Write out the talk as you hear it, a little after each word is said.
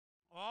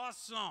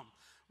awesome.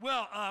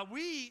 Well,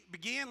 we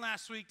began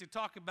last week to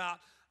talk about,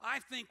 I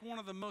think, one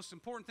of the most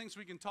important things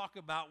we can talk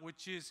about,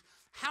 which is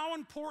how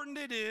important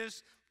it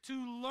is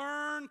to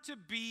learn to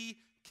be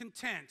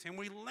content. And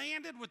we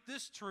landed with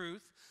this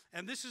truth,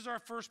 and this is our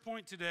first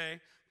point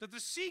today, that the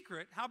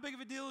secret, how big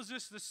of a deal is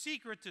this? The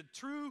secret to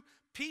true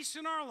peace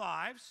in our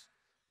lives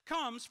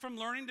comes from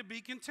learning to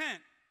be content.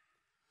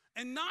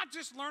 And not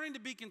just learning to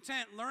be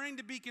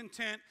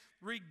content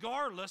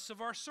regardless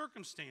of our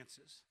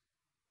circumstances.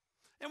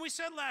 And we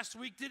said last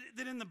week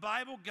that in the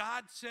Bible,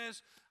 God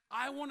says,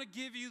 I want to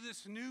give you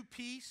this new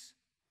peace.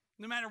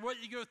 No matter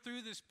what you go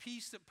through, this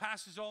peace that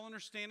passes all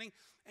understanding.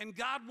 And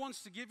God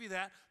wants to give you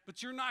that,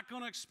 but you're not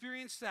going to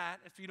experience that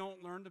if you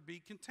don't learn to be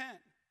content.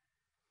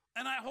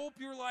 And I hope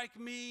you're like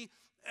me.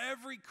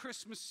 Every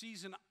Christmas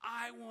season,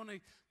 I want to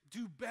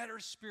do better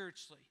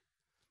spiritually.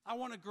 I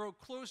want to grow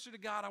closer to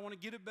God. I want to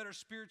get it better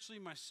spiritually,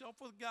 myself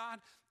with God,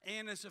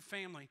 and as a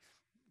family.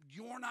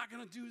 You're not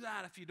going to do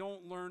that if you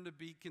don't learn to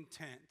be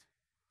content.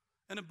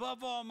 And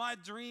above all, my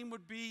dream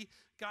would be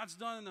God's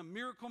done a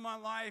miracle in my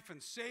life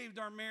and saved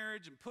our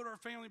marriage and put our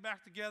family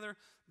back together.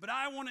 But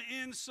I want to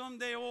end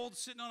someday old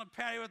sitting on a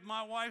patio with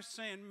my wife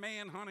saying,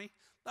 man, honey,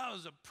 that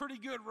was a pretty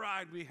good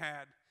ride we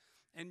had.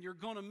 And you're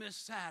going to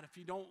miss that if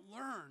you don't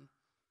learn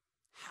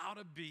how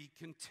to be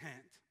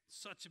content.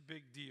 Such a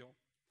big deal.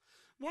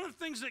 One of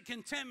the things that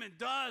contentment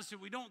does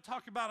that we don't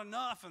talk about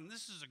enough, and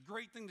this is a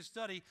great thing to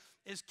study,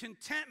 is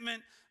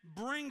contentment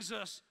brings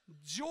us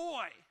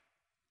joy.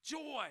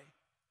 Joy.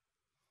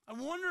 I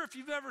wonder if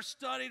you've ever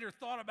studied or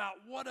thought about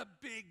what a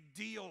big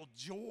deal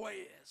joy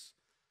is.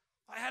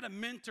 I had a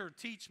mentor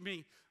teach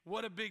me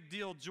what a big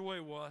deal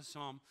joy was.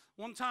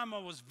 One time I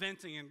was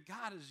venting, and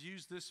God has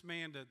used this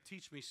man to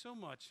teach me so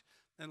much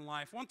in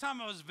life. One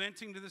time I was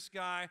venting to this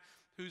guy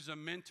who's a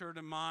mentor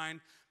to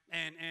mine,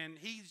 and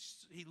he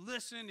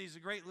listened. He's a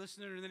great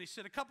listener. And then he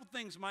said, a couple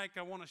things, Mike,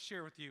 I want to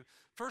share with you.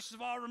 First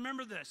of all,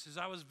 remember this, as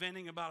I was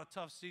venting about a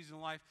tough season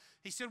of life.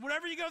 He said,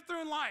 whatever you go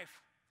through in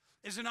life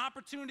is an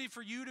opportunity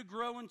for you to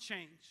grow and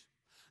change.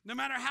 No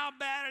matter how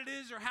bad it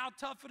is or how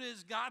tough it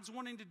is, God's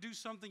wanting to do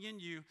something in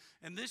you.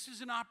 And this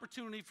is an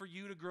opportunity for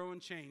you to grow and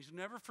change.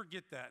 Never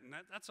forget that. And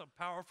that's a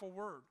powerful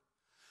word.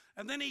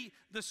 And then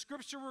the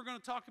scripture we're going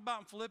to talk about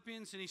in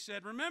Philippians, and he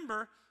said,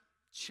 remember,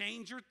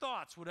 change your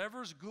thoughts.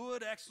 Whatever is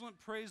good, excellent,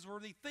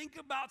 praiseworthy, think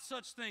about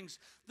such things.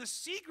 The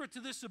secret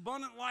to this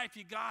abundant life,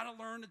 you got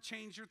to learn to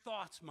change your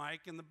thoughts,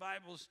 Mike, and the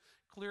Bible's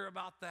clear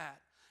about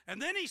that. And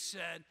then he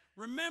said,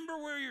 remember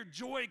where your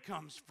joy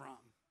comes from.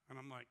 And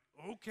I'm like,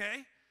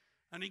 okay.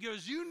 And he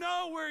goes, you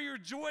know where your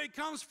joy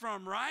comes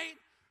from, right?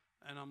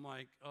 And I'm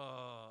like,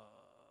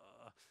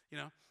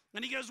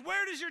 And he goes,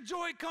 where does your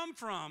joy come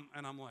from?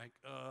 And I'm like,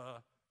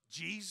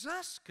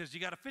 Jesus? Because you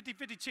got a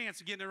 50-50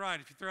 chance of getting it right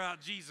if you throw out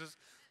Jesus.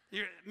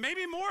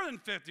 Maybe more than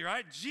 50,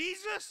 right?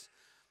 Jesus?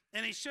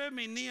 And he showed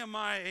me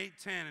Nehemiah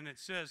 8:10, and it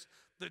says,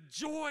 the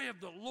joy of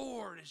the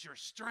Lord is your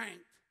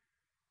strength.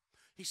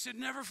 He said,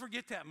 never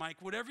forget that, Mike.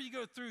 Whatever you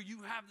go through,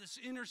 you have this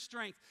inner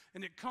strength,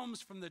 and it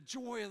comes from the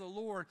joy of the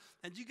Lord,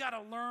 and you got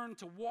to learn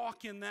to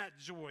walk in that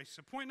joy.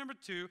 So point number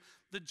 2,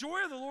 the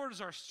joy of the Lord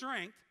is our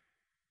strength,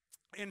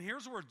 and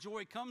here's where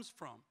joy comes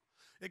from.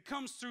 It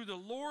comes through the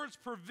Lord's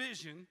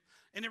provision,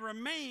 and it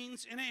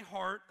remains in a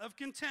heart of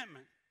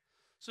contentment.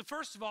 So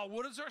first of all,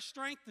 what is our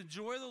strength? The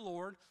joy of the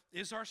Lord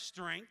is our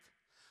strength,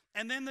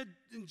 and then the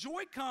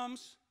joy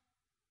comes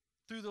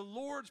through the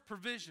Lord's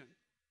provision.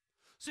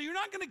 So you're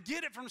not going to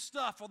get it from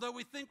stuff, although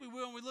we think we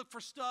will, and we look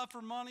for stuff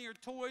or money or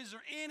toys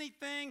or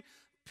anything,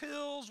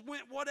 pills,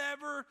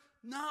 whatever.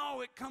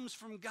 No, it comes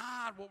from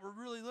God. What we're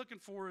really looking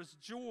for is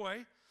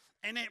joy,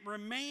 and it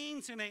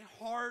remains in a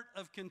heart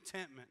of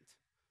contentment.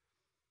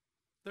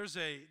 There's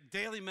a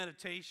daily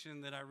meditation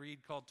that I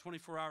read called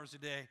 24 Hours a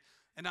Day,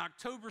 and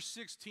October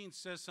 16th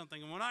says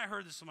something, and when I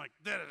heard this, I'm like,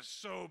 that is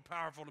so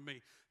powerful to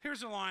me.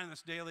 Here's a line in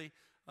this daily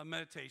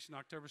meditation,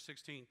 October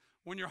 16th.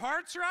 When your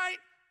heart's right,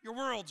 your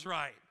world's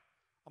right.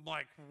 I'm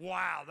like,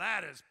 wow,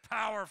 that is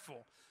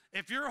powerful.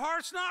 If your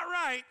heart's not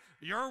right,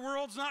 your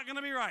world's not going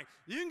to be right.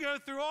 You can go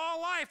through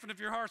all life, and if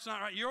your heart's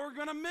not right, you're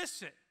going to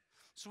miss it.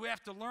 So we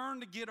have to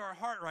learn to get our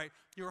heart right.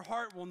 Your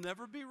heart will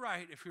never be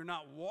right if you're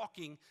not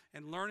walking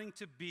and learning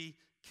to be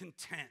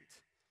content.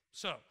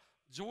 So,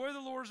 joy of the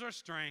Lord is our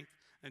strength,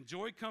 and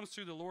joy comes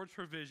through the Lord's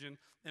provision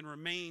and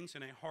remains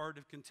in a heart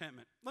of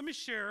contentment. Let me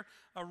share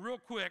real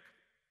quick.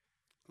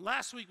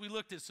 Last week we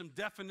looked at some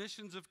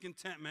definitions of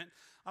contentment.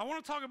 I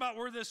want to talk about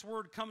where this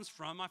word comes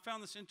from. I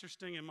found this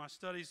interesting in my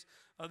studies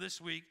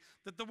this week,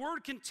 that the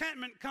word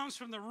contentment comes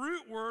from the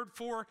root word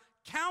for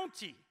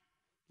county,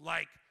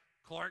 like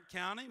Clark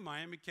County,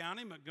 Miami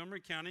County,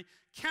 Montgomery County,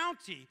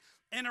 county.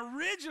 And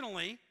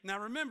originally, now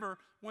remember,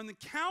 when the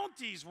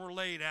counties were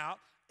laid out,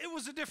 it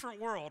was a different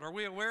world. Are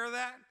we aware of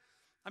that?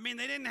 I mean,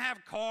 they didn't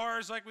have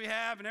cars like we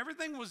have, and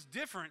everything was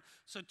different.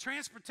 So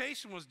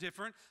transportation was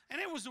different, and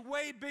it was a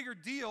way bigger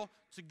deal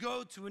to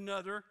go to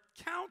another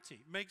county.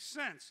 Makes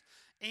sense.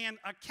 And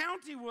a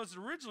county was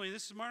originally,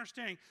 this is my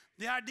understanding,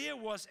 the idea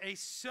was a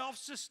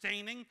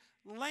self-sustaining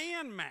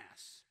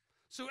landmass.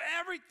 So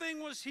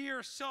everything was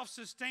here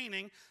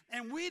self-sustaining,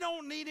 and we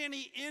don't need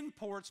any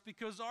imports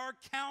because our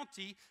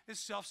county is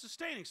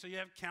self-sustaining. So you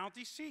have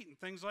county seat and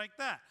things like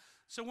that.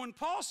 So when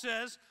Paul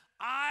says,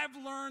 I've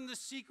learned the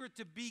secret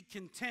to be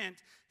content,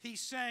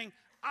 he's saying,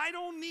 I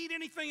don't need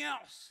anything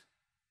else.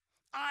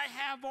 I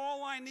have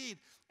all I need.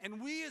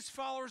 And we as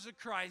followers of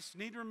Christ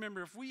need to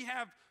remember, if we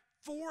have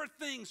 4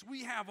 things,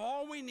 we have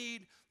all we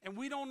need, and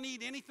we don't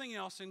need anything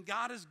else, and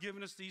God has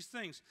given us these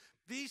things.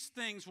 These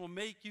things will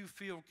make you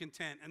feel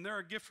content, and they're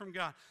a gift from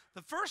God.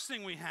 The first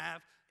thing we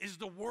have is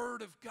the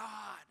Word of God.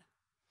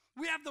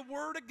 We have the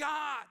Word of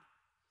God,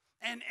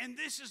 and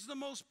this is the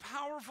most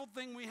powerful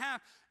thing we have.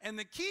 And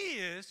the key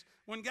is,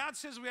 when God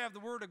says we have the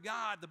Word of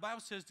God, the Bible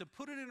says to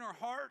put it in our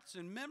hearts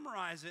and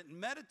memorize it and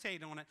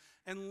meditate on it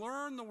and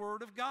learn the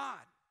Word of God.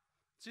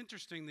 It's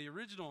interesting, the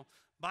original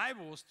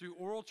Bible was through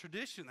oral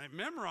tradition. They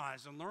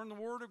memorized and learned the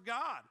Word of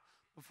God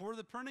before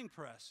the printing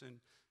press, and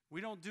we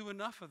don't do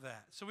enough of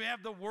that. So we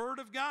have the Word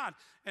of God,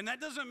 and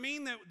that doesn't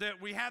mean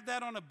that we have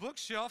that on a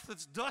bookshelf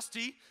that's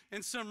dusty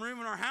in some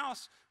room in our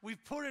house.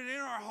 We've put it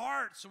in our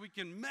heart so we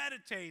can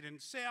meditate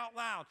and say out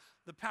loud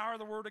the power of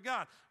the Word of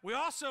God. We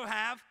also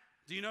have,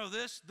 do you know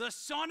this? The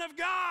Son of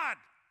God.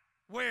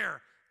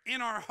 Where?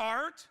 In our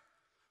heart.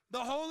 The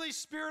Holy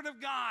Spirit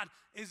of God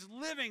is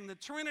living. The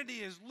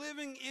Trinity is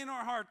living in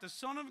our heart. The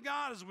Son of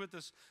God is with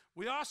us.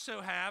 We also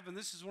have, and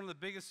this is one of the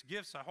biggest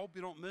gifts, I hope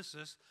you don't miss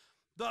this,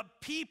 the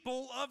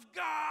people of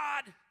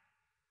God.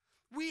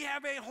 We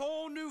have a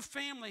whole new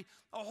family,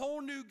 a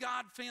whole new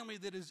God family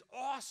that is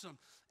awesome.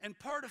 And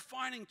part of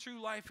finding true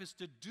life is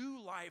to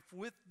do life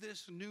with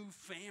this new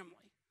family.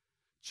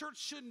 Church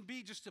shouldn't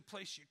be just a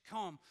place you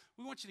come.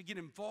 We want you to get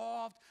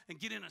involved and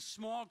get in a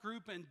small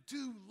group and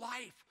do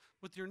life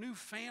with your new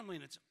family,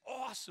 and it's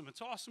awesome.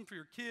 It's awesome for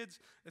your kids.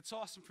 It's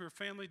awesome for your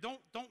family. Don't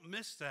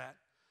miss that.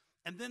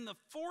 And then the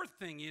 4th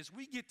thing is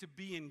we get to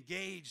be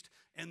engaged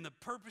in the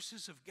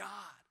purposes of God.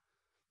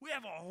 We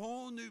have a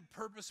whole new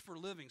purpose for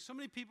living. So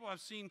many people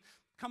I've seen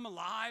come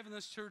alive in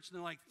this church, and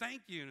they're like,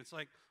 thank you. And it's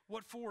like,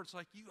 what for? It's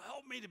like, you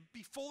helped me to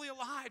be fully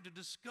alive, to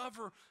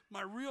discover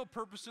my real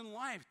purpose in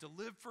life, to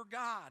live for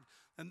God.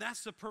 And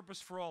that's the purpose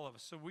for all of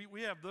us. So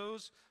we have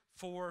those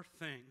 4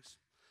 things.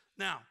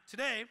 Now,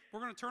 today,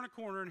 we're going to turn a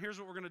corner, and here's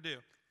what we're going to do.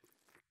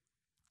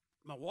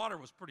 My water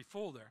was pretty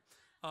full there.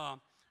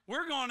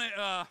 We're going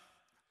to,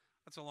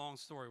 that's a long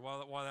story,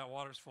 why that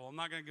water's full. I'm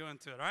not going to go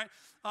into it, all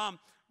right?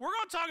 We're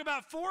going to talk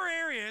about 4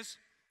 areas,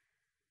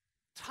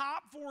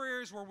 top 4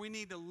 areas where we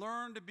need to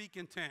learn to be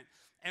content.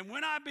 And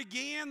when I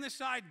began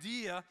this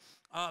idea,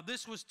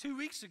 this was 2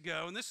 weeks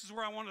ago, and this is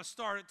where I want to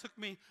start. It took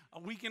me a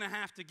week and a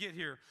half to get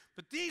here.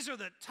 But these are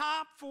the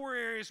top 4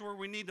 areas where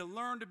we need to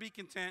learn to be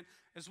content.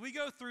 As we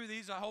go through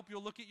these, I hope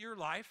you'll look at your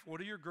life.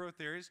 What are your growth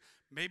areas?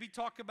 Maybe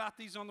talk about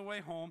these on the way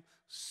home.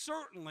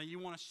 Certainly, you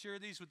want to share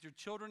these with your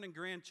children and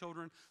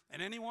grandchildren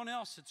and anyone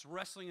else that's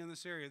wrestling in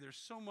this area. There's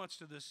so much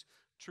to this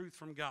truth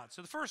from God.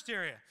 So the first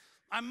area,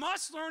 I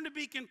must learn to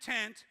be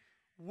content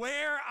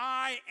where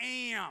I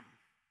am.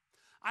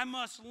 I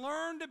must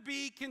learn to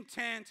be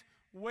content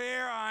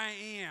where I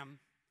am.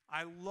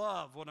 I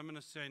love what I'm going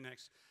to say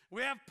next.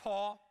 We have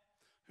Paul,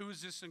 who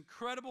is this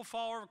incredible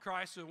follower of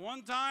Christ, who at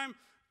one time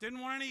didn't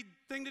want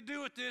anything to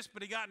do with this,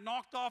 but he got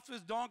knocked off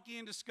his donkey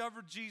and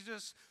discovered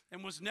Jesus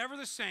and was never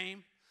the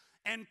same.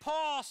 And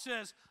Paul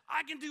says,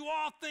 I can do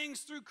all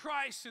things through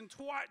Christ. And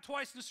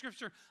twice in the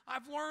scripture,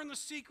 I've learned the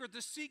secret.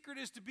 The secret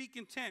is to be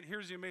content.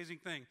 Here's the amazing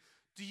thing.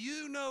 Do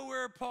you know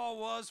where Paul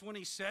was when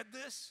he said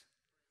this?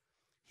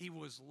 He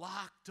was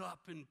locked up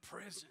in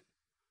prison.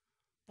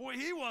 Boy,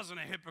 he wasn't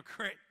a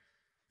hypocrite.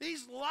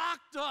 He's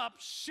locked up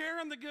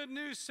sharing the good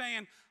news,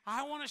 saying,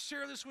 I want to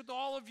share this with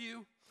all of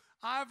you.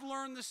 I've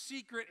learned the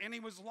secret. And he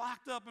was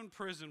locked up in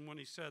prison when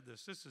he said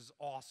this. This is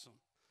awesome.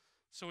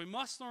 So we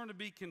must learn to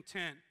be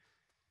content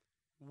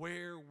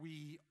where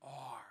we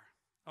are.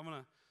 I'm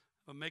going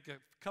to make a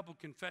couple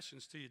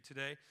confessions to you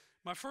today.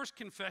 My first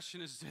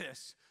confession is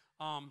this.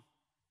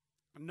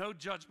 No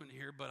judgment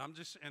here, but I'm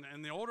just,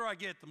 and the older I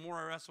get, the more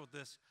I wrestle with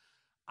this.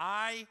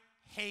 I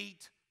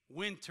hate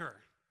winter,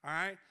 all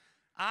right?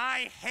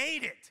 I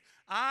hate it.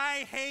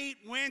 I hate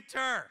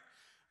winter.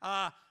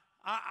 I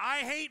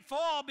hate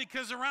fall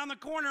because around the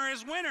corner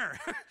is winter,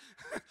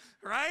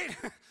 right?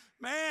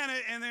 Man,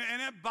 and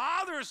it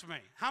bothers me.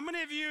 How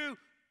many of you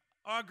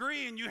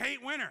agree and you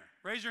hate winter?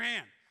 Raise your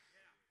hand.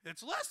 Yeah.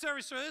 It's less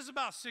every, so this is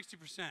about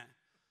 60%.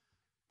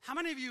 How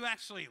many of you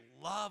actually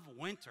love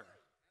winter?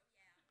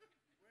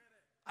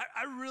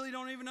 I really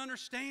don't even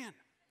understand.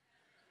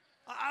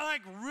 I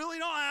really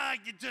don't.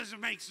 It just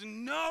makes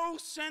no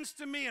sense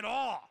to me at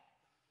all.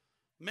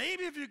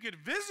 Maybe if you could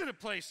visit a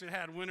place that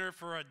had winter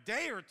for a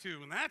day or two,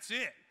 and that's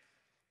it.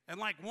 And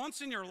like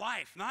once in your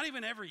life, not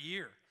even every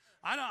year.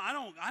 I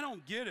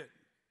don't get it.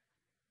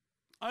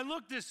 I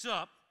looked this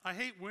up. I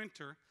hate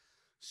winter.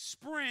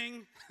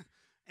 Spring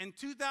in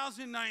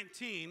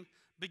 2019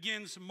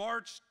 begins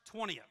March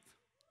 20th.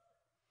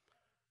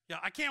 Yeah,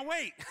 I can't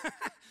wait.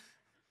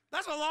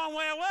 That's a long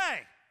way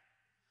away.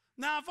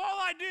 Now, if all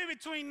I do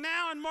between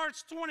now and March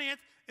 20th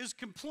is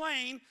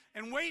complain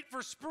and wait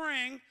for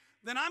spring,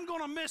 then I'm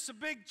going to miss a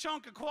big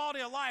chunk of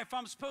quality of life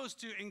I'm supposed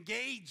to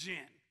engage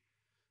in.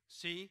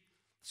 See?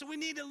 So we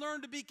need to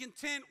learn to be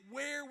content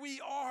where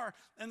we are.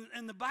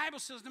 And the Bible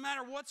says no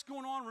matter what's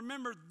going on,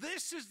 remember,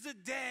 this is the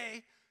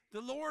day the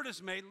Lord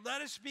has made.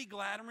 Let us be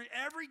glad. I mean,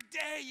 every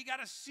day you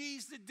got to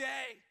seize the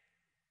day.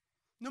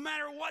 No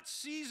matter what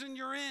season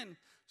you're in,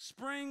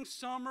 spring,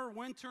 summer,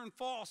 winter, and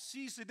fall,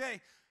 seize the day.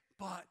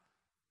 But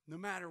no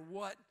matter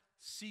what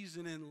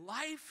season in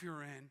life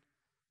you're in,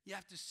 you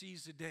have to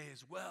seize the day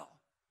as well.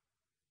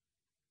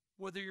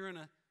 Whether you're in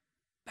a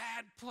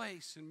bad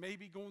place and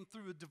maybe going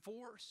through a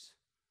divorce,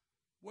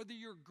 whether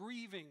you're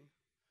grieving,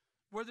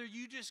 whether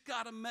you just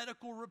got a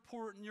medical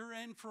report and you're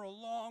in for a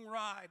long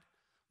ride,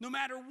 no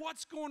matter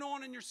what's going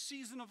on in your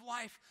season of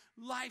life,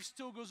 life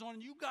still goes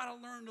on. You got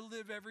to learn to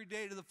live every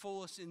day to the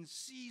fullest and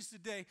seize the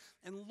day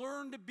and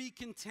learn to be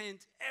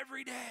content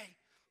every day.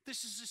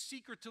 This is the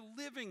secret to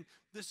living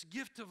this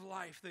gift of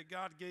life that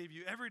God gave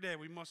you. Every day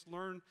we must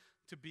learn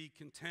to be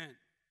content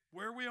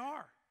where we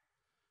are.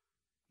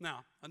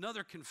 Now,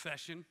 another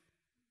confession,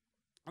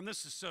 and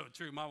this is so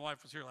true. My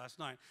wife was here last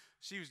night.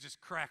 She was just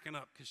cracking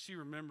up because she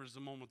remembers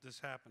the moment this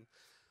happened.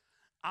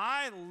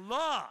 I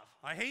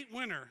hate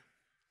winter.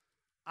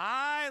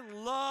 I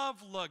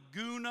love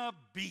Laguna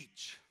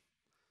Beach.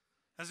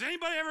 Has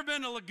anybody ever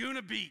been to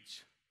Laguna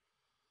Beach?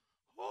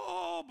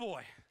 Oh,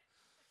 boy.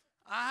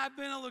 I've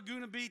been to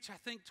Laguna Beach, I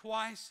think,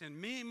 twice,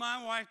 and me and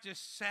my wife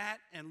just sat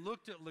and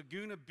looked at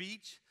Laguna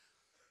Beach,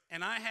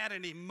 and I had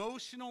an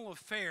emotional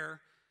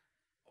affair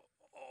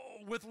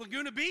with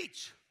Laguna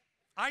Beach.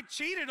 I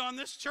cheated on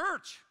this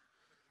church.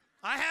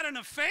 I had an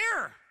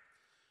affair,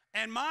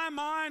 and my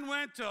mind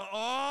went to,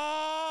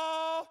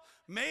 oh,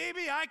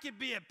 maybe I could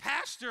be a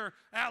pastor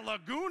at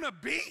Laguna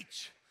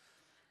Beach.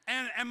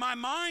 And my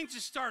mind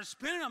just started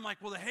spinning. I'm like,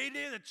 well, the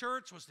heyday of the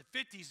church was the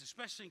 50s,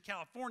 especially in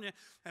California,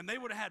 and they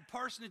would have had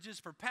parsonages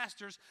for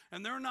pastors,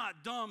 and they're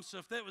not dumb, so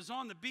if that was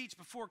on the beach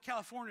before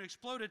California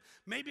exploded,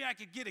 maybe I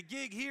could get a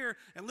gig here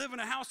and live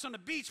in a house on the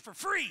beach for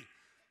free,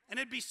 and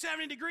it'd be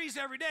 70 degrees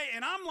every day,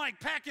 and I'm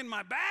like packing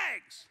my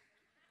bags.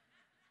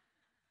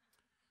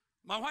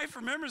 My wife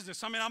remembers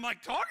this. I mean, I'm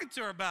like talking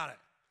to her about it.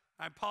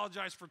 I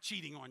apologize for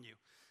cheating on you.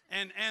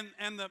 And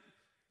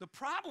the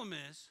problem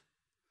is,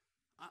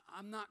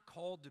 I'm not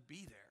called to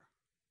be there.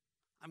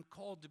 I'm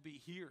called to be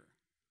here.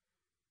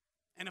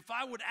 And if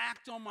I would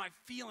act on my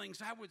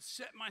feelings, I would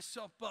set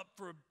myself up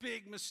for a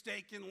big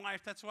mistake in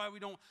life. That's why we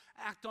don't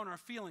act on our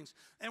feelings.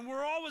 And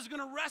we're always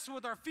going to wrestle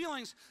with our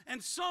feelings,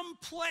 and some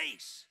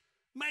place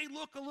may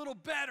look a little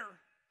better,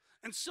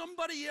 and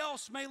somebody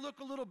else may look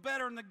a little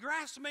better, and the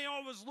grass may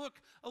always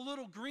look a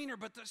little greener,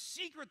 but the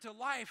secret to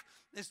life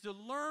is to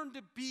learn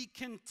to be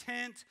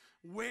content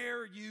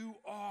where you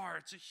are.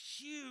 It's a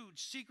huge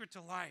secret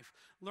to life,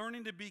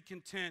 learning to be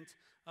content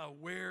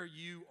where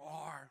you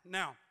are.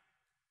 Now,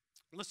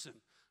 listen,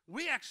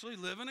 we actually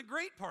live in a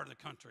great part of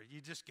the country.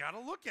 You just got to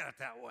look at it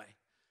that way.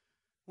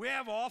 We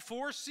have all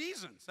 4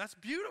 seasons. That's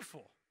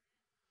beautiful.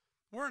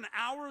 We're an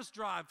hour's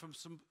drive from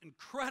some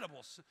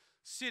incredible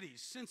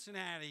cities,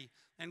 Cincinnati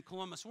and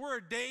Columbus. We're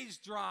a day's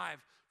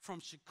drive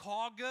from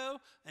Chicago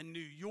and New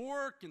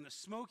York and the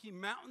Smoky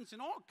Mountains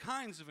and all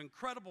kinds of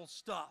incredible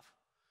stuff,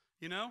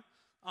 you know.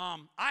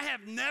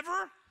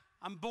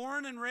 I'm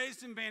born and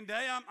raised in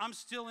Vandalia. I'm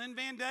still in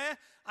Vandalia.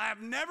 I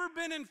have never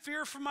been in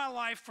fear for my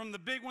life from the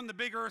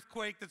big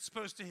earthquake that's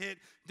supposed to hit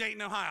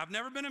Dayton, Ohio. I've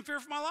never been in fear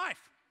for my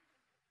life.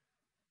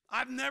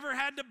 I've never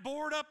had to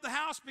board up the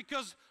house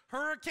because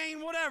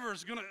hurricane whatever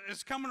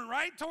is coming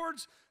right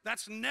towards,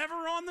 that's never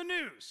on the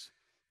news.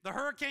 The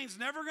hurricane's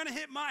never going to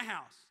hit my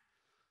house.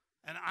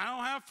 And I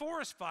don't have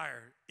forest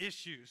fire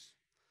issues.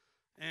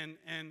 And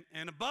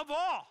above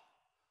all,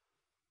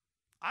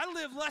 I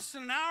live less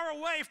than an hour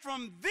away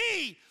from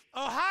the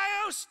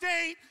Ohio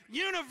State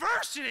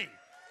University.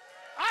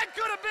 I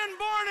could have been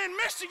born in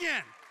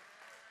Michigan.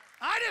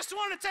 I just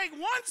want to take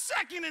 1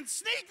 second and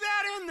sneak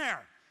that in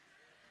there.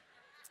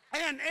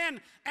 And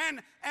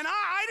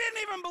I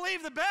didn't even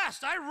believe the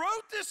best. I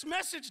wrote this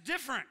message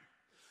different.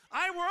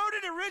 I wrote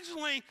it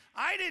originally,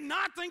 I did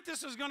not think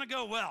this was going to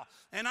go well.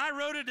 And I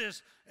wrote it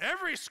as,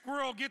 every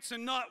squirrel gets a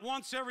nut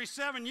once every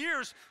 7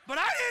 years, but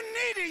I didn't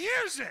need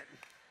to use it.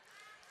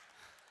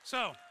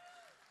 So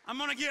I'm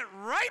going to get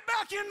right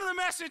back into the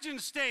message and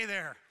stay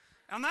there.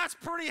 And that's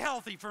pretty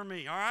healthy for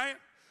me, all right?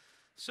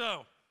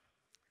 So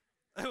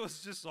it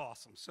was just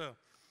awesome. So,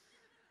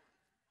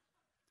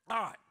 all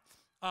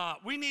right.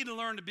 We need to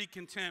learn to be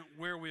content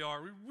where we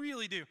are. We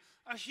really do.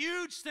 A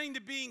huge thing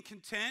to being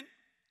content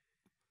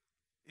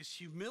is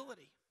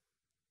humility.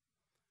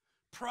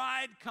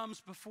 Pride comes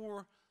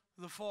before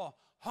the fall.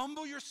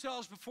 Humble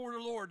yourselves before the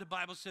Lord, the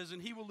Bible says,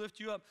 and he will lift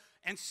you up.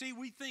 And see,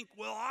 we think,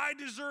 well, I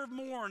deserve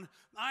more, and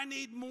I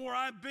need more.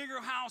 I have a bigger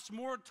house,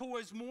 more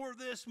toys, more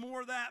this,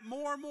 more that,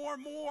 more.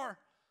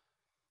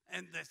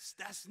 And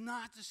that's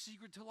not the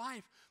secret to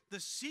life. The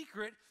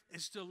secret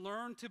is to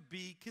learn to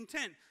be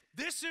content.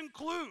 This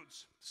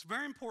includes, it's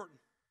very important,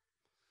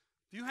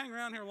 If you hang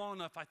around here long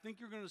enough, I think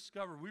you're going to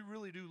discover we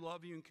really do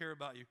love you and care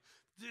about you.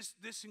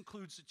 This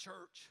includes the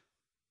church.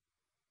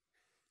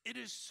 It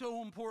is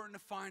so important to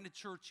find a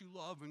church you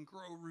love and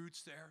grow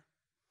roots there.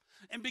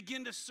 And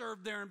begin to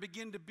serve there and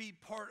begin to be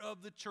part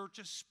of the church,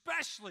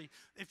 especially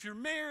if you're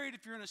married,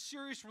 if you're in a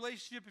serious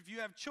relationship, if you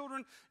have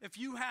children, if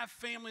you have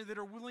family that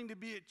are willing to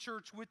be at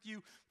church with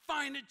you.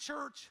 Find a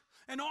church,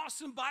 an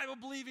awesome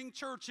Bible-believing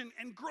church,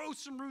 and grow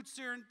some roots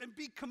there and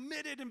be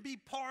committed and be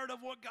part of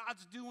what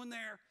God's doing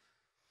there.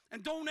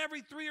 And don't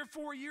every 3 or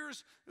 4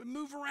 years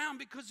move around,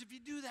 because if you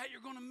do that,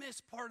 you're going to miss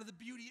part of the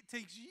beauty. It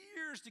takes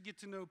years to get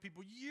to know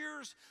people,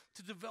 years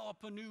to develop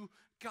a new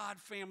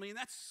God family. And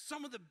that's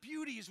some of the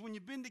beauties when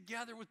you've been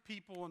together with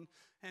people.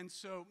 And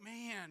so,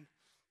 man,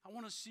 I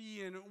want to see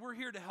you, and we're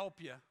here to help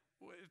you.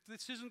 If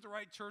this isn't the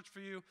right church for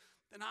you,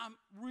 then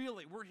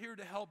we're here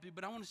to help you.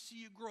 But I want to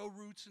see you grow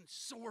roots and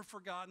soar for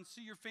God and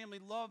see your family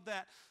love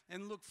that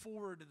and look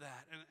forward to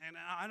that. And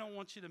I don't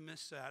want you to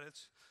miss that.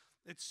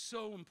 It's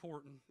so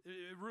important.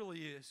 It really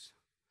is.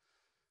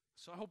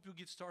 So I hope you'll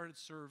get started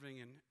serving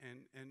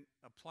and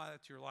apply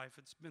that to your life.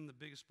 It's been the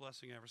biggest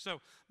blessing ever. So,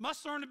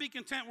 must learn to be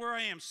content where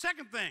I am.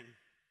 Second thing,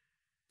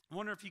 I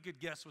wonder if you could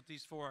guess what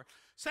these four are.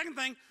 Second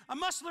thing, I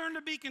must learn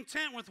to be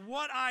content with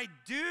what I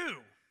do.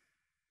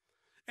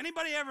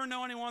 Anybody ever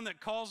know anyone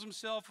that calls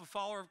himself a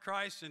follower of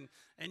Christ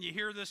and you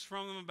hear this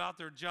from them about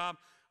their job?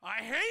 I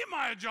hate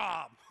my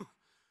job.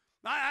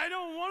 I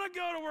don't want to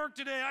go to work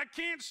today. I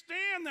can't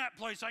stand that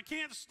place. I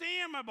can't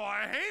stand my boss.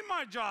 I hate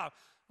my job.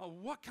 Oh,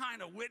 what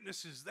kind of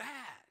witness is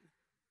that?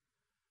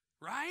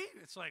 Right?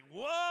 It's like,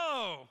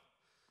 whoa.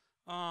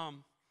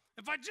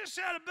 If I just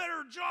had a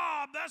better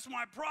job, that's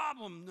my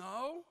problem.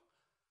 No.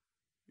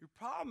 Your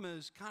problem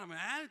is kind of an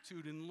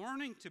attitude in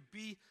learning to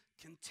be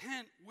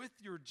content with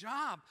your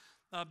job.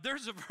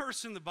 There's a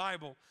verse in the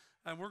Bible,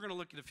 and we're going to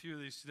look at a few of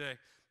these today.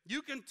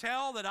 You can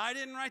tell that I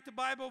didn't write the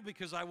Bible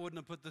because I wouldn't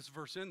have put this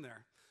verse in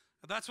there.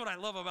 That's what I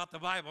love about the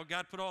Bible.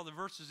 God put all the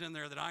verses in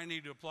there that I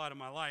need to apply to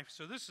my life.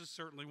 So this is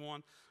certainly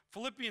one.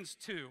 Philippians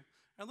 2.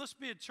 And let's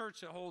be a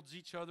church that holds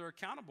each other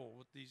accountable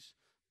with these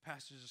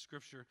passages of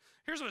Scripture.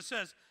 Here's what it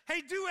says.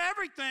 Hey, do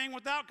everything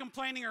without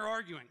complaining or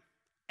arguing.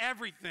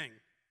 Everything.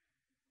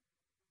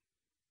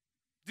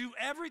 Do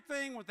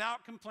everything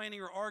without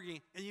complaining or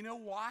arguing. And you know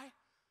why? It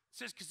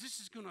says because this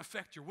is going to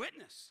affect your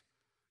witness.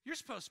 You're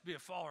supposed to be a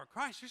follower of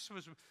Christ. You're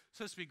supposed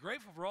to be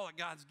grateful for all that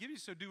God's given you,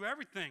 so do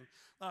everything.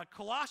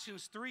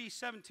 Colossians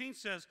 3:17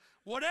 says,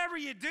 whatever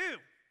you do,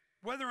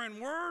 whether in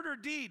word or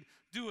deed,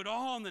 do it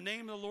all in the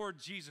name of the Lord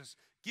Jesus,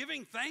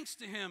 giving thanks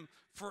to him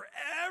for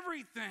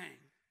everything.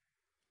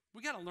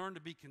 We got to learn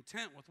to be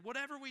content with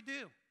whatever we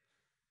do.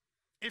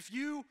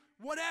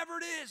 Whatever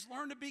it is,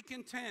 learn to be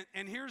content.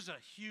 And here's a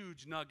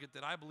huge nugget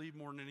that I believe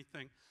more than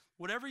anything.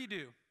 Whatever you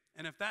do,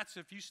 and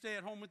if you stay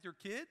at home with your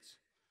kids,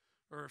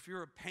 or if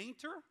you're a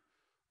painter,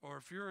 or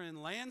if you're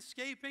in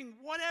landscaping,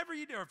 whatever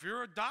you do, or if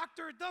you're a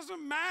doctor, it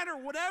doesn't matter.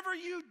 Whatever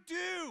you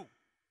do,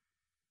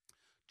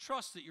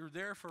 trust that you're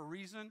there for a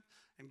reason,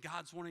 and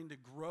God's wanting to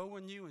grow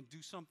in you and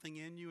do something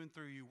in you and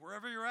through you.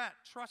 Wherever you're at,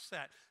 trust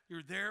that.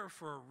 You're there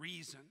for a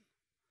reason.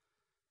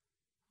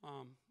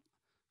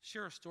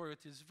 Share a story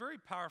with you. It's a very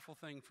powerful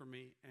thing for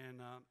me,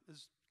 and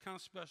it's kind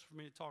of special for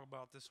me to talk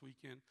about this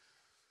weekend.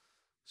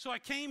 So I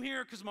came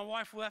here because my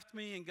wife left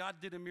me, and God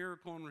did a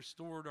miracle and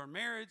restored our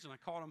marriage, and I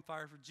caught on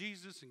fire for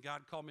Jesus, and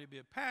God called me to be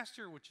a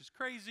pastor, which is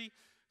crazy.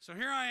 So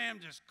here I am,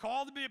 just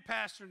called to be a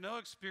pastor, no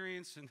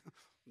experience, and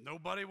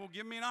nobody will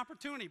give me an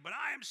opportunity. But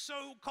I am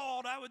so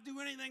called, I would do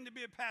anything to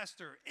be a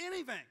pastor,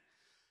 anything.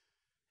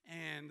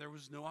 And there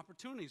was no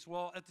opportunities.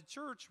 Well, at the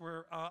church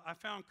where I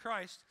found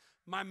Christ,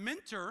 my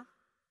mentor,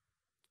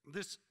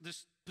 this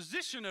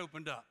position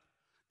opened up,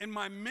 and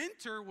my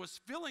mentor was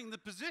filling the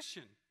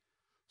position.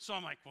 So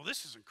I'm like, well,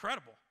 this is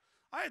incredible.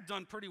 I had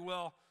done pretty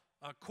well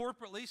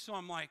corporately, so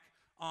I'm like,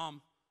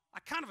 I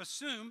kind of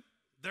assume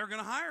they're going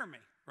to hire me,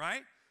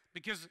 right?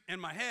 Because in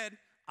my head,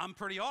 I'm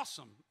pretty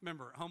awesome.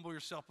 Remember, humble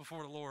yourself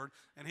before the Lord,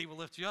 and he will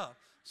lift you up.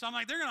 So I'm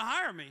like, they're going to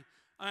hire me.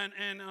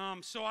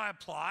 And so I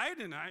applied,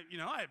 and I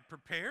had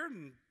prepared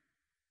and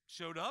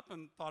showed up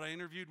and thought I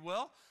interviewed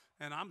well,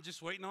 and I'm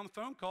just waiting on the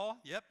phone call.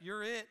 Yep,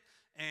 you're it.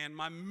 And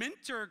my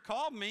mentor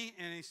called me,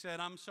 and he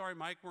said, I'm sorry,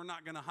 Mike, we're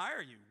not going to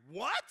hire you.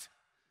 What?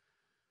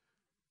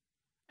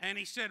 And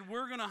he said,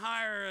 we're going to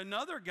hire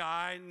another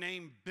guy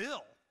named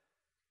Bill.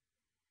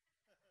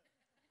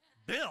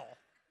 Bill?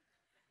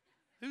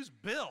 Who's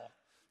Bill?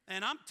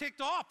 And I'm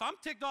ticked off. I'm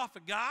ticked off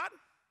at God.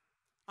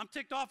 I'm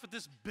ticked off at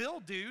this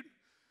Bill dude.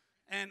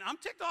 And I'm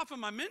ticked off at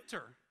my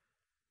mentor.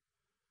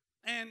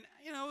 And,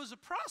 it was a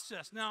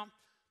process. Now,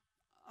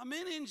 I'm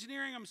in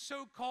engineering. I'm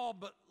so called.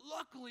 But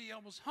luckily, I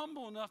was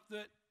humble enough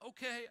that,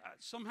 okay,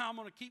 somehow I'm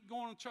going to keep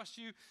going and trust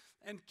you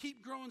and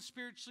keep growing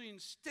spiritually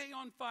and stay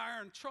on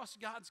fire and trust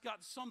God's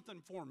got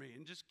something for me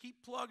and just keep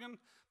plugging.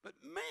 But,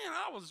 man,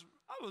 I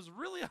was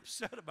really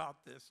upset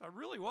about this. I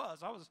really was.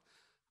 I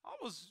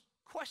was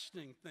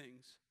questioning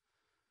things.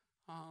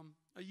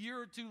 A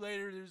year or two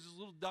later, there's this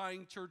little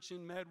dying church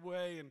in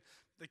Medway, and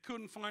they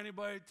couldn't find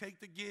anybody to take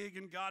the gig,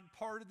 and God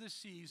parted the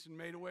seas and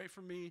made a way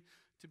for me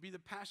to be the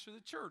pastor of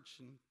the church.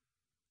 And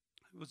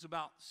it was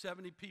about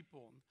 70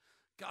 people. And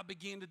God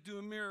began to do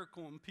a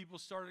miracle, and people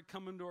started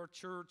coming to our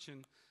church.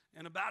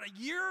 And about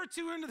a year or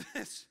two into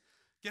this,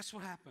 guess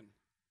what happened?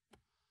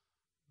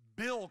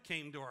 Bill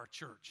came to our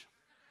church.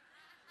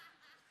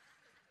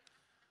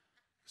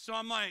 So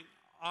I'm like,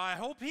 I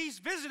hope he's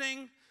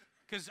visiting,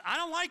 because I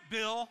don't like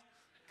Bill,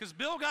 because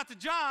Bill got the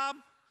job,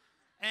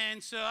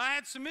 and so I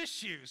had some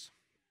issues.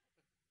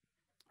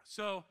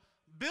 So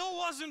Bill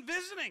wasn't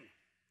visiting.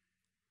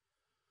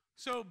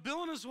 So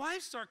Bill and his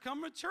wife start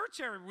coming to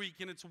church every week,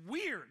 and it's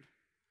weird.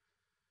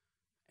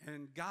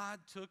 And God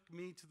took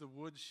me to the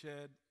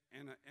woodshed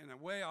in a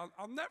way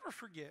I'll never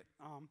forget.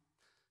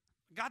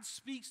 God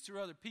speaks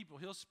through other people.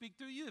 He'll speak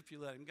through you if you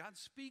let him. God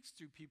speaks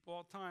through people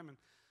all the time. And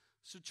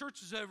so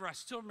church is over. I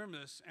still remember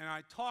this. And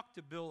I talked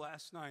to Bill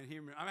last night.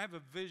 I have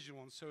a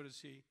visual, and so does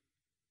he.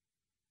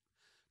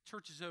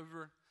 Church is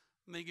over.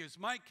 And he goes,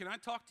 Mike, can I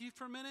talk to you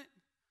for a minute?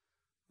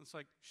 It's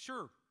like,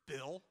 sure,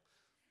 Bill.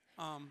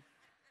 And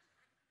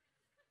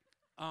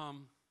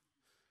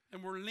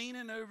we're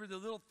leaning over the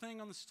little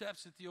thing on the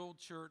steps at the old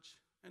church.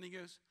 And he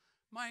goes,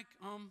 Mike,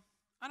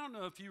 I don't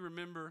know if you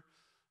remember.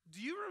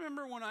 Do you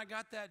remember when I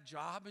got that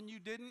job and you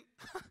didn't?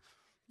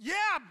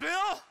 Yeah,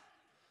 Bill.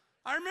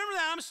 I remember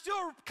that. I'm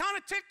still kind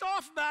of ticked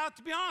off about it,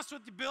 to be honest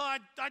with you, Bill. I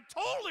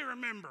totally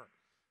remember.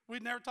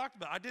 We'd never talked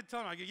about it. I did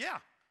tell him. I go, yeah,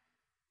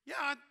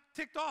 I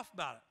ticked off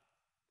about it.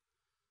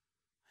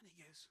 And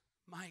he goes,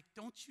 Mike,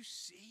 don't you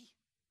see?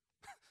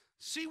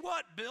 See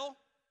what, Bill?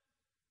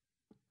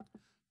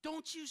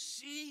 Don't you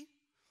see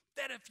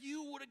that if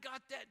you would have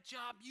got that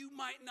job, you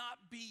might not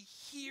be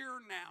here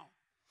now?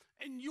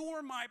 And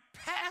you're my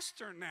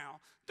pastor now.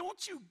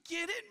 Don't you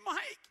get it,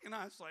 Mike? And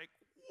I was like,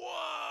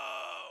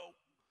 whoa.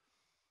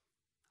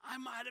 I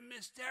might have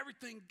missed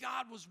everything.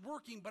 God was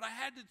working, but I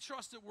had to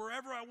trust that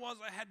wherever I was,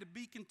 I had to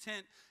be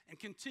content and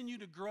continue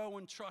to grow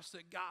and trust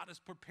that God is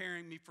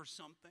preparing me for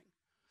something.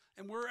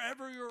 And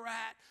wherever you're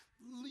at,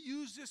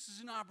 use this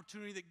as an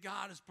opportunity that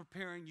God is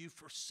preparing you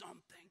for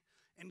something.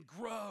 And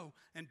grow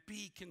and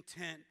be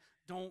content.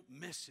 Don't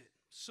miss it.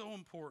 So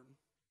important.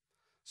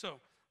 So,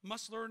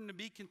 must learn to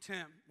be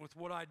content with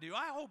what I do.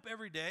 I hope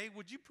every day,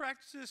 would you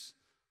practice this?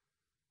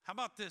 How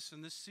about this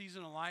in this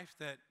season of life,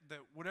 that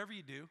whatever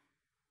you do,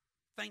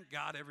 thank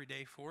God every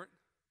day for it.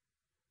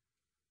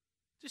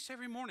 Just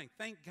every morning,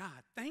 thank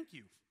God. Thank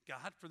you,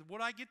 God, for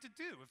what I get to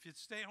do. If you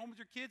stay at home with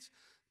your kids,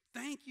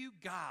 thank you,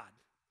 God.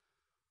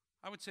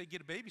 I would say get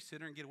a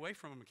babysitter and get away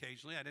from them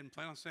occasionally. I didn't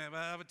plan on saying, but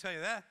I would tell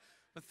you that.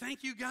 But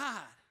thank you,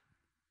 God.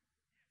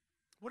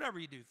 Whatever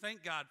you do,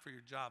 thank God for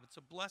your job. It's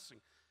a blessing.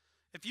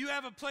 If you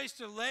have a place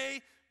to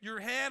lay your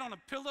head on a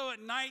pillow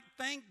at night,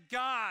 thank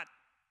God.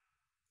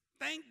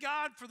 Thank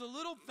God for the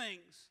little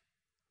things.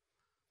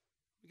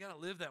 We got to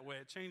live that way.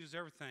 It changes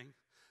everything.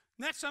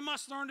 Next, I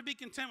must learn to be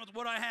content with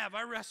what I have.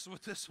 I wrestle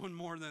with this one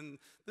more than,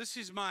 this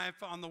is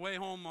on the way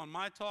home on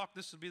my talk,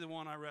 this will be the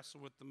one I wrestle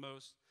with the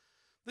most.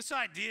 This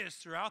idea is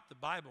throughout the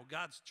Bible.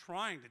 God's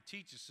trying to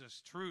teach us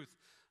this truth.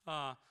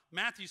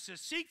 Matthew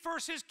says, seek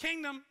first his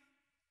kingdom.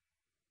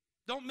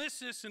 Don't miss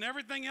this, and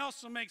everything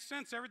else will make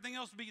sense. Everything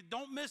else will be,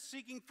 don't miss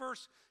seeking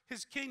first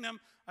his kingdom.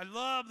 I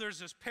love, there's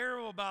this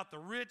parable about the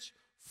rich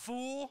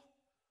fool,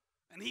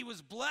 and he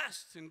was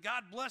blessed, and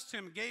God blessed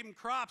him and gave him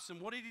crops,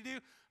 and what did he do?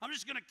 I'm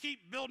just going to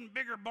keep building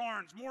bigger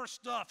barns, more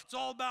stuff. It's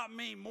all about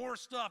me, more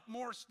stuff,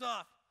 more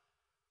stuff.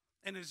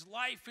 And his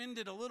life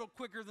ended a little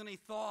quicker than he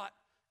thought,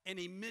 and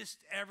he missed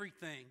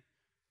everything.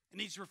 And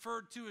he's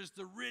referred to as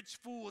the rich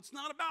fool. It's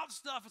not about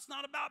stuff. It's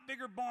not about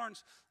bigger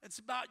barns. It's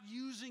about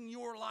using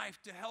your life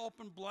to help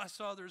and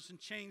bless others and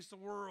change the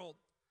world.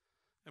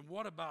 And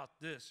what about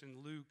this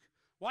in Luke?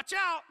 Watch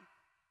out.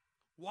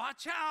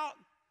 Watch out.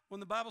 When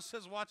the Bible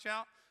says watch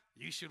out,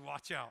 you should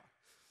watch out.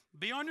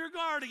 Be on your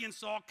guard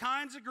against all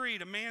kinds of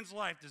greed. A man's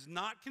life does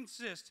not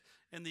consist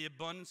in the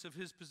abundance of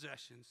his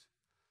possessions.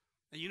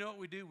 And you know what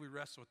we do? We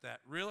wrestle with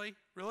that. Really?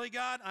 Really,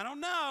 God? I don't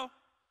know.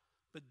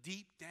 But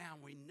deep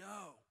down, we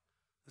know.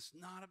 It's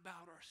not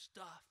about our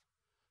stuff.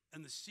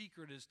 And the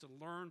secret is to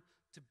learn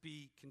to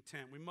be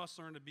content. We must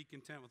learn to be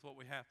content with what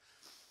we have.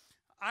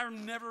 I'll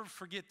never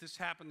forget this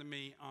happened to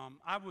me.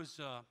 I was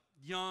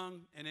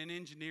young and in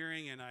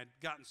engineering, and I'd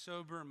gotten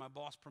sober, and my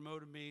boss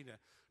promoted me to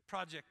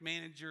project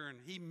manager, and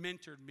he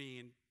mentored me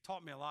and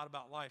taught me a lot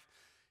about life.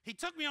 He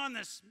took me on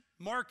this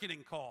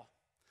marketing call,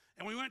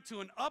 and we went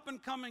to an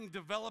up-and-coming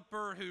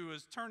developer who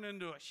has turned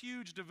into a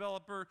huge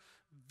developer,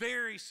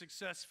 very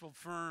successful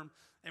firm.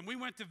 And we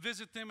went to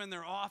visit them in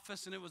their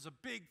office, and it was a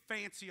big,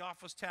 fancy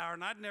office tower,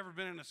 and I'd never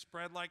been in a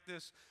spread like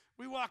this.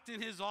 We walked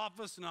in his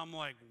office, and I'm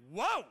like,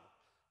 whoa,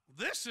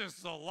 this is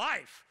the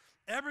life.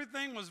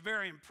 Everything was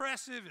very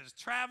impressive. His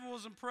travel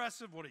was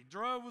impressive. What he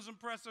drove was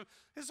impressive.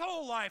 His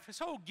whole life, his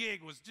whole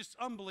gig was just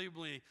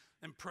unbelievably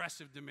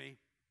impressive to me.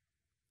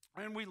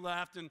 And we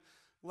left, and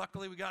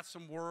luckily we got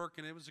some work,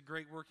 and it was a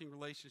great working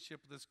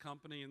relationship with this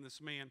company and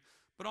this man.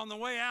 But on the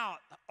way out,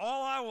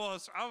 I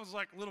was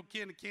like a little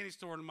kid in a candy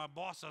store, and my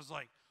boss, I was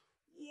like,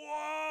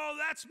 whoa,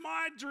 that's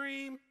my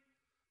dream,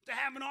 to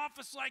have an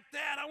office like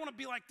that. I want to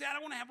be like that.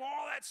 I want to have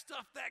all that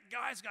stuff that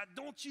guy's got.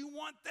 Don't you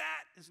want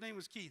that? His name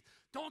was Keith.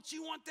 Don't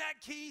you want that,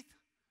 Keith?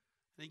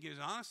 And he goes,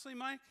 honestly,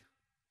 Mike,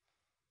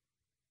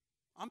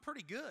 I'm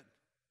pretty good.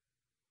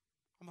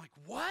 I'm like,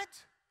 what?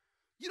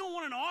 You don't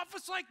want an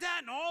office like that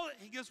and all that?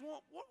 He goes,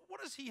 well,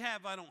 what does he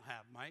have I don't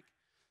have, Mike?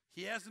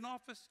 He has an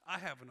office. I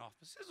have an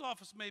office. His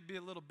office may be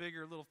a little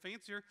bigger, a little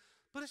fancier,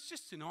 but it's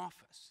just an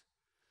office.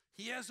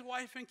 He has a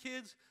wife and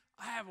kids.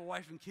 I have a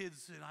wife and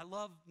kids that I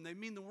love, and they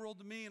mean the world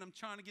to me, and I'm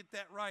trying to get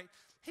that right.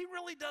 He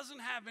really doesn't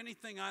have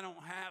anything I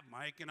don't have,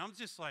 Mike. And I'm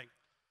just like,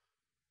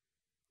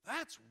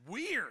 that's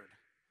weird.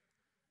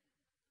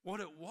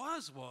 What it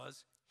was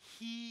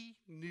he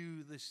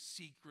knew the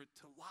secret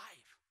to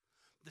life.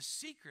 The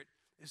secret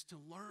is to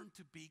learn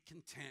to be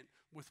content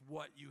with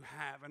what you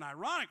have. And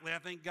ironically, I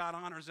think God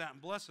honors that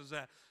and blesses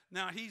that.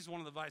 Now, he's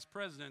one of the vice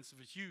presidents of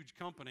a huge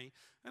company,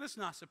 and it's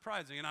not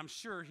surprising. And I'm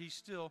sure he's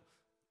still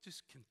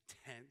just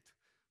content.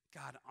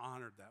 God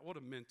honored that. What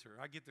a mentor.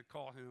 I get to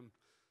call him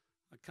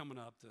coming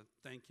up to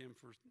thank him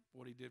for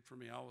what he did for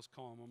me. I always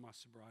call him on my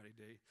sobriety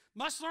day.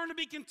 Must learn to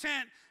be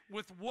content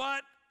with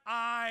what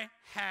I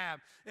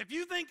have. If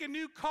you think a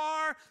new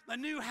car, a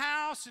new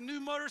house, a new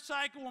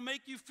motorcycle will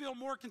make you feel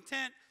more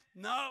content,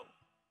 no.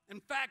 In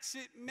fact,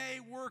 it may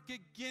work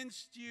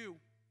against you.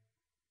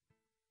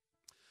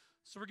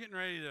 So we're getting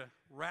ready to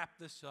wrap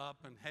this up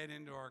and head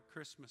into our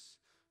Christmas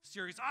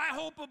series. I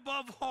hope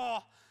above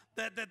all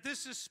that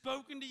this is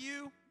spoken to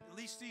you, at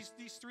least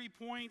these 3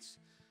 points.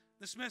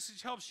 This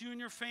message helps you and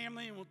your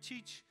family and will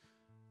teach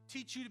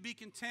you to be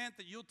content,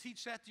 that you'll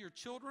teach that to your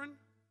children,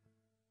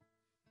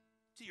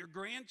 to your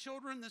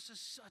grandchildren. This is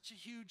such a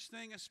huge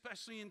thing,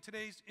 especially in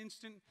today's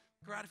instant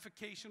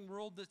gratification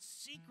world. The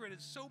secret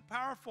is so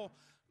powerful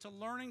to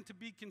learning to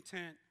be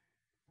content.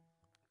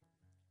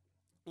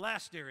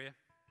 Last area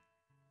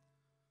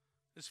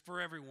is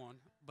for everyone,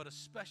 but it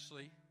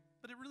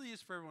really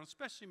is for everyone,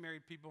 especially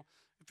married people.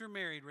 If you're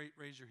married,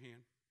 raise your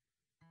hand.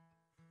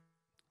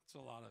 That's a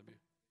lot of you.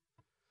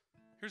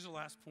 Here's the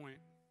last point.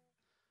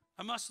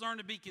 I must learn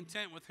to be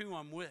content with who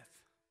I'm with.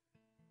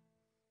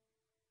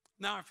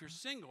 Now, if you're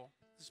single,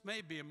 this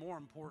may be a more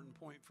important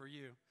point for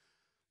you.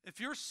 If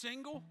you're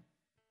single,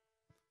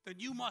 then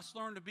you must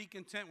learn to be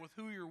content with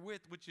who you're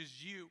with, which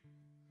is you.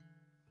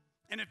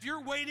 And if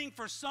you're waiting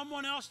for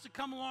someone else to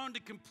come along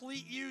to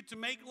complete you, to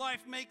make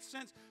life make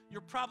sense,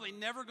 you're probably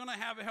never going to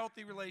have a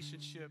healthy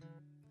relationship.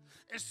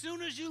 As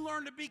soon as you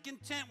learn to be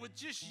content with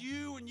just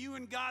you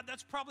and God,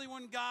 that's probably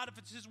when God, if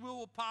it's his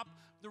will pop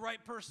the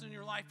right person in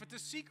your life. But the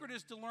secret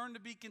is to learn to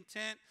be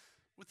content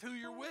with who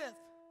you're with.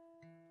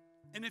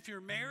 And if you're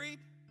married,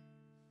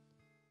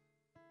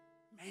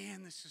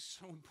 man, this is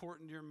so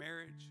important to your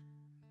marriage.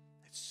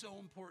 It's so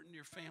important to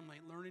your family,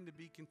 learning to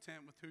be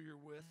content with who you're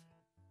with.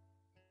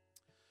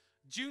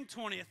 June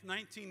 20th,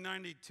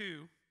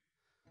 1992,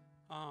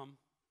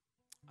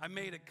 I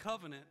made a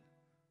covenant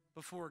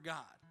before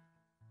God.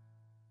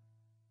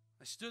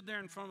 I stood there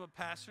in front of a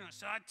pastor and I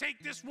said, I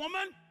take this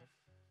woman,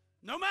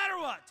 no matter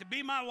what, to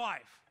be my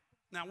wife.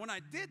 Now, when I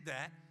did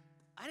that,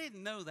 I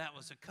didn't know that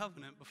was a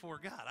covenant before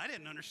God. I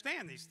didn't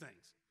understand these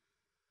things.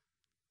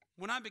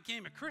 When I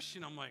became a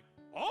Christian, I'm like,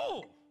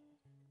 oh,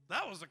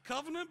 that was a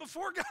covenant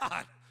before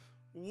God.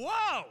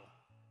 Whoa.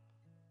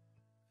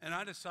 And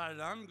I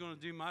decided I'm going to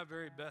do my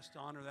very best to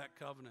honor that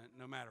covenant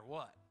no matter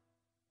what.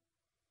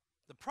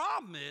 The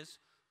problem is,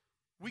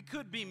 we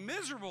could be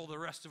miserable the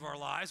rest of our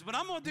lives, but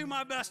I'm going to do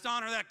my best to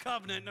honor that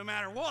covenant no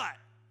matter what.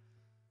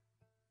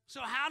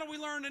 So how do we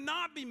learn to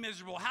not be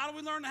miserable? How do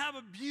we learn to have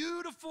a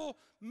beautiful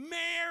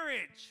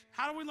marriage?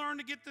 How do we learn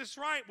to get this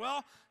right?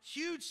 Well,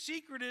 huge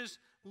secret is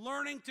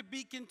learning to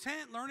be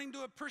content, learning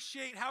to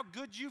appreciate how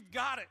good you've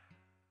got it.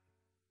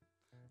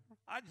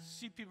 I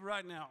see people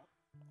right now,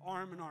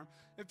 arm in arm.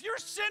 If you're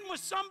sitting with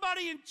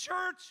somebody in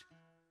church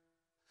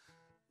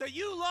that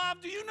you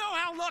love, do you know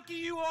how lucky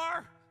you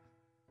are?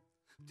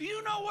 Do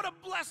you know what a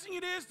blessing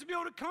it is to be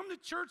able to come to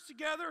church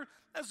together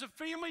as a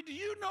family? Do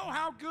you know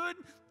how good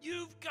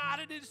you've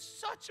got it? It is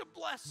such a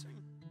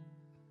blessing.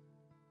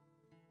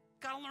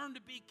 Got to learn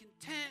to be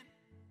content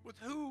with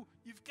who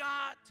you've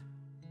got.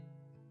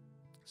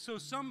 So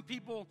some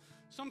people,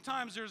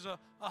 sometimes there's a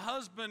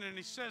husband and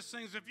he says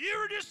things, if you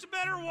were just a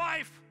better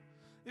wife,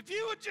 if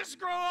you would just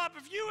grow up,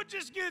 if you would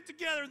just get it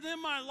together,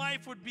 then my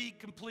life would be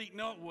complete.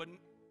 No, it wouldn't.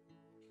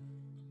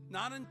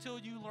 Not until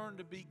you learn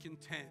to be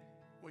content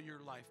will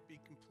your life be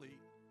complete.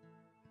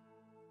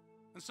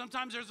 And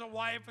sometimes there's a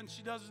wife and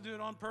she doesn't do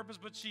it on purpose,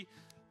 but she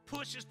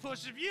pushes.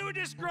 If you would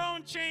just grow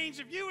and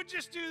change, if you would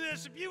just do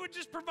this, if you would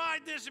just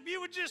provide this, if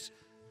you would just,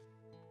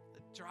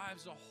 it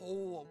drives a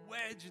hole, a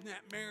wedge in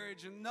that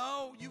marriage. And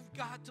no, you've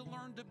got to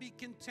learn to be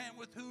content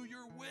with who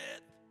you're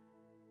with.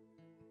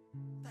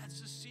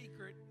 That's the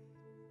secret.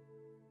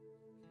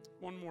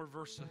 One more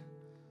verse of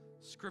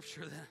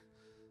scripture that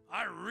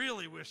I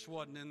really wish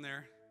wasn't in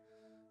there.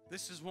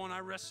 This is one I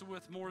wrestle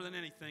with more than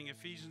anything,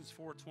 Ephesians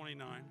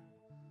 4:29.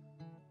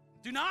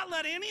 Do not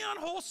let any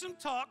unwholesome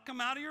talk come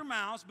out of your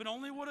mouths, but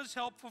only what is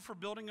helpful for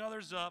building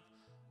others up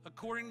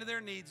according to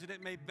their needs, that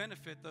it may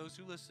benefit those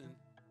who listen.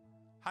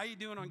 How you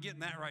doing on getting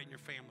that right in your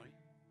family?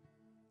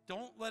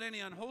 Don't let any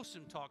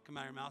unwholesome talk come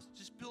out of your mouth.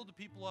 Just build the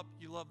people up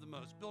you love the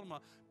most. Build them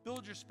up.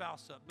 Build your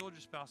spouse up. Build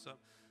your spouse up.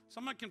 So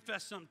I'm going to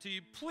confess something to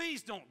you.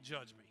 Please don't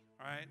judge me,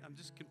 all right? I'm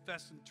just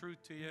confessing the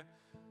truth to you,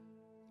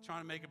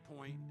 trying to make a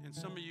point. And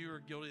some of you are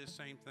guilty of the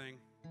same thing.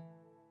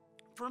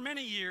 For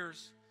many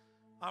years,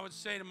 I would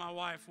say to my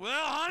wife,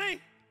 well, honey,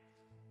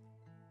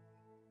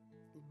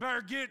 you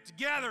better get it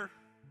together.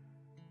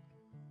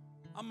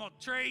 I'm going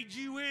to trade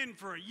you in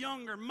for a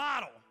younger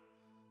model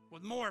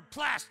with more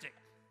plastic.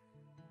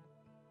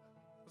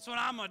 That's what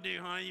I'm going to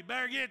do, honey. You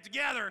better get it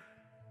together.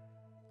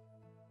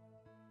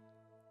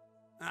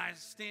 And I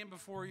stand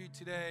before you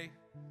today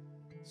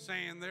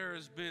saying there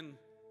has been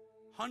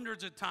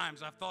hundreds of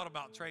times I've thought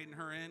about trading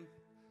her in.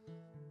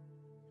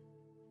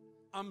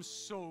 I'm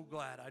so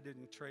glad I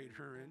didn't trade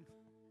her in.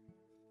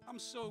 I'm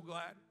so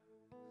glad.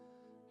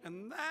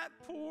 And that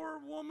poor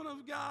woman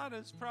of God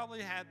has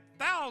probably had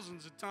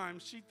thousands of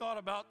times she thought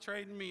about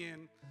trading me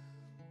in.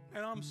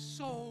 And I'm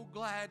so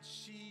glad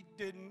she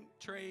didn't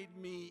trade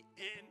me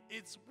in.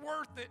 It's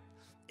worth it.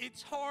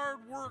 It's hard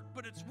work,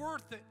 but it's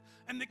worth it.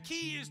 And the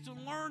key is to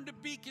learn to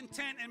be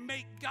content and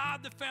make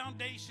God the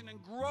foundation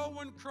and grow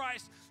in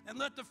Christ and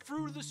let the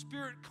fruit of the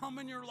Spirit come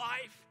in your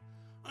life.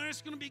 And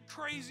it's going to be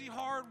crazy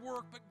hard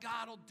work, but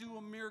God will do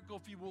a miracle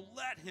if you will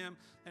let Him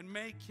and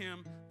make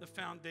Him the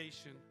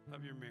foundation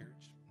of your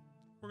marriage.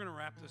 We're going to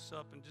wrap this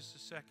up in just a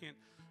second.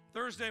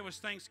 Thursday was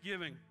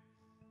Thanksgiving.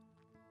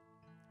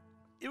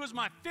 It was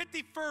my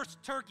 51st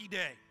turkey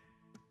day,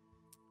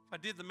 if I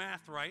did the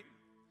math right.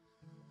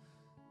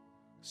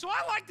 So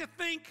I like to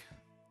think,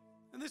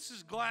 and this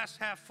is glass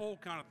half full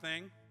kind of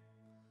thing,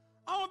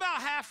 I'm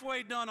about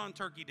halfway done on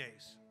turkey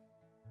days.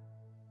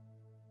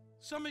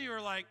 Some of you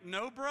are like,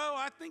 no, bro,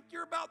 I think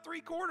you're about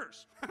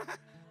 3/4.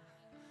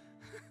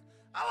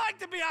 I like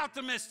to be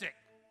optimistic.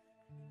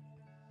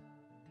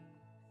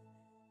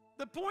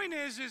 The point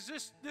is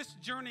this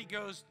journey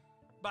goes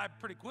by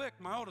pretty quick.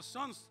 My oldest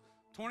son's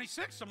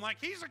 26. I'm like,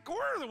 he's a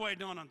quarter of the way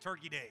done on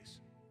turkey days.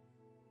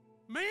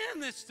 Man,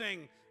 this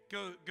thing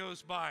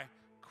goes by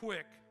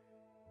quick.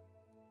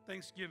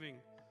 Thanksgiving,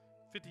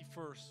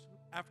 51st.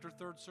 After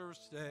third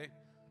service today,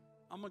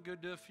 I'm going to go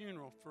to a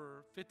funeral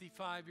for a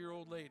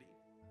 55-year-old lady.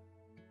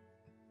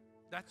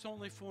 That's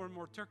only 4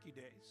 more turkey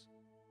days.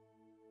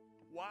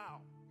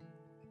 Wow.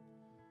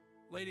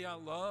 Lady I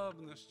love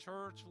in this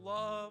church,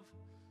 love.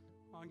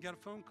 I got a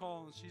phone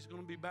call and she's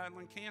going to be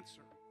battling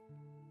cancer.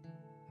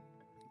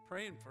 I'm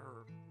praying for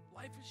her.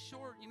 Life is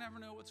short. You never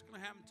know what's going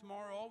to happen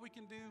tomorrow. All we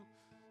can do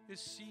is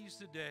seize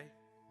the day.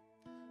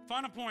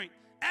 Final point.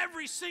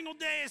 Every single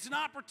day is an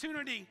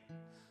opportunity.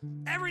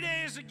 Every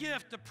day is a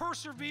gift to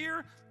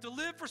persevere, to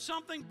live for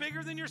something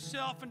bigger than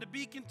yourself, and to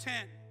be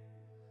content.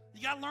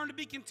 You got to learn to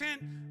be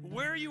content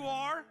where you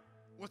are,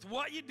 with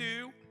what you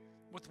do,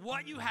 with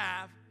what you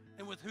have,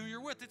 and with who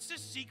you're with. It's the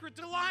secret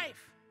to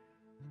life.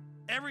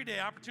 Every day,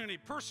 opportunity,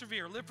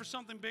 persevere, live for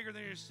something bigger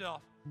than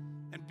yourself,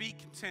 and be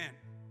content.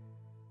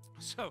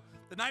 So,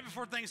 the night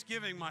before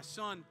Thanksgiving, my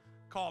son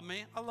called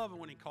me. I love it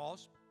when he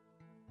calls.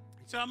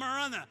 He said, I'm going to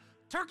run the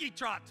turkey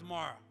trot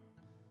tomorrow.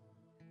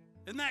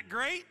 Isn't that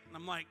great? And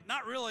I'm like,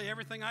 not really.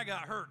 Everything I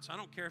got hurts. I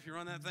don't care if you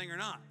run that thing or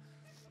not.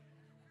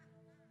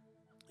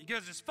 He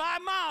goes, it's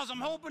 5 miles.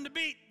 I'm hoping to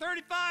beat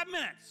 35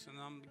 minutes. And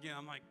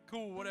I'm like,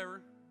 cool,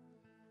 whatever.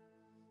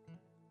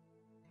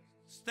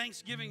 It's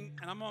Thanksgiving,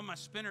 and I'm on my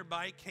spinner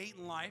bike,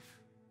 hating life,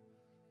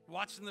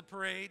 watching the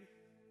parade.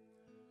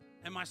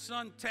 And my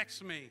son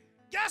texts me,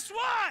 guess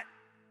what?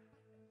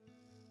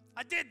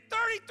 I did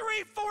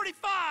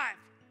 33:45.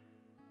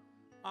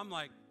 I'm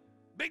like,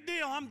 big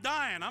deal, I'm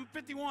dying. I'm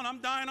 51,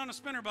 I'm dying on a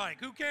spinner bike.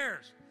 Who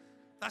cares?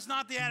 That's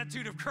not the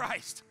attitude of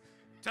Christ.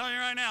 I'm telling you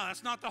right now,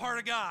 that's not the heart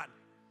of God.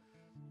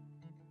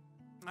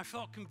 I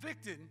felt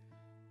convicted.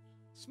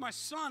 It's my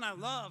son I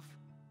love.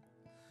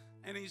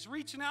 And he's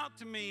reaching out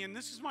to me, and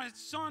this is my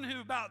son who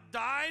about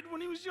died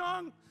when he was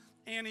young,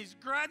 and he's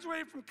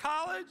graduated from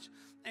college,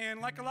 and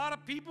like a lot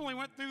of people, he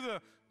went through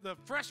the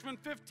freshman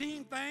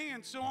 15 thing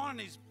and so on,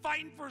 and he's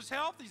fighting for his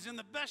health. He's in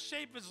the best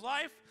shape of his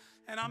life,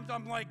 and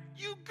I'm like,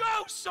 you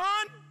go,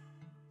 son.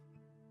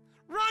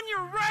 Run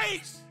your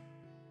race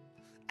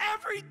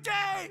every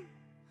day.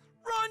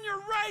 Run your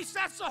race.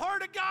 That's the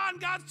heart of God.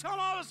 And God's telling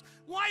all of us,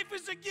 life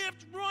is a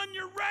gift. Run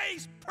your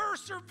race.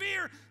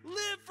 Persevere.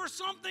 Live for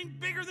something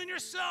bigger than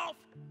yourself.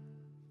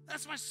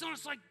 That's my son.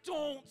 It's like,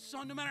 don't,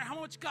 son, no matter how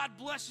much God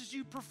blesses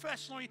you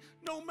professionally,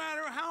 no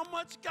matter how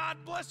much God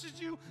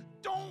blesses you,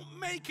 don't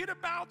make it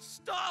about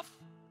stuff.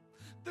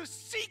 The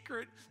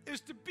secret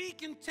is to be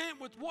content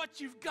with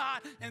what you've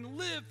got and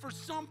live for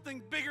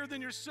something bigger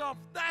than yourself.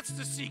 That's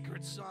the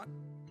secret, son.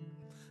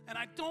 And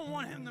I don't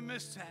want him to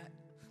miss that.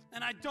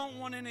 And I don't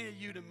want any of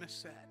you to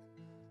miss that.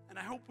 And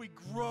I hope we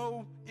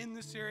grow in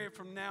this area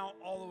from now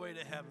all the way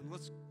to heaven.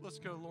 Let's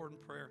go, Lord, in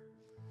prayer.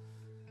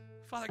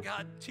 Father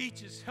God,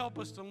 teach us, help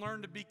us to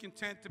learn to be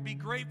content, to be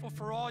grateful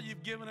for all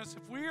you've given us.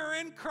 If we are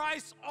in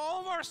Christ,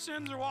 all of our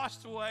sins are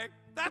washed away.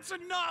 That's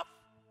enough.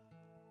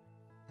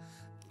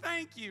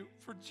 thank you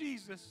for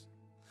Jesus,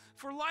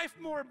 for life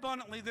more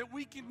abundantly, that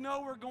we can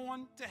know we're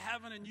going to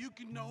heaven, and you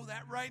can know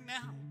that right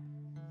now.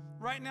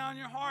 Right now in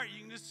your heart,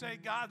 you can just say,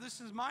 God,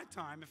 this is my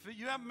time. If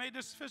you haven't made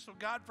this official,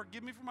 God,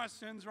 forgive me for my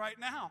sins right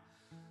now.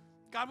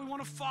 God, we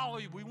want to follow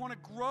you. We want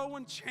to grow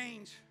and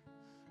change.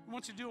 We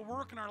want you to do a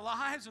work in our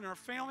lives and our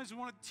families. We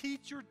want to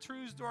teach your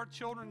truths to our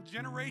children.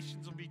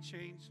 Generations will be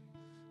changed.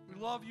 We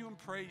love you and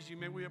praise you.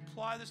 May we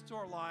apply this to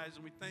our lives,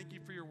 and we thank you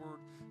for your word.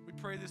 We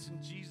pray this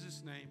in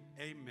Jesus' name.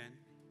 Amen.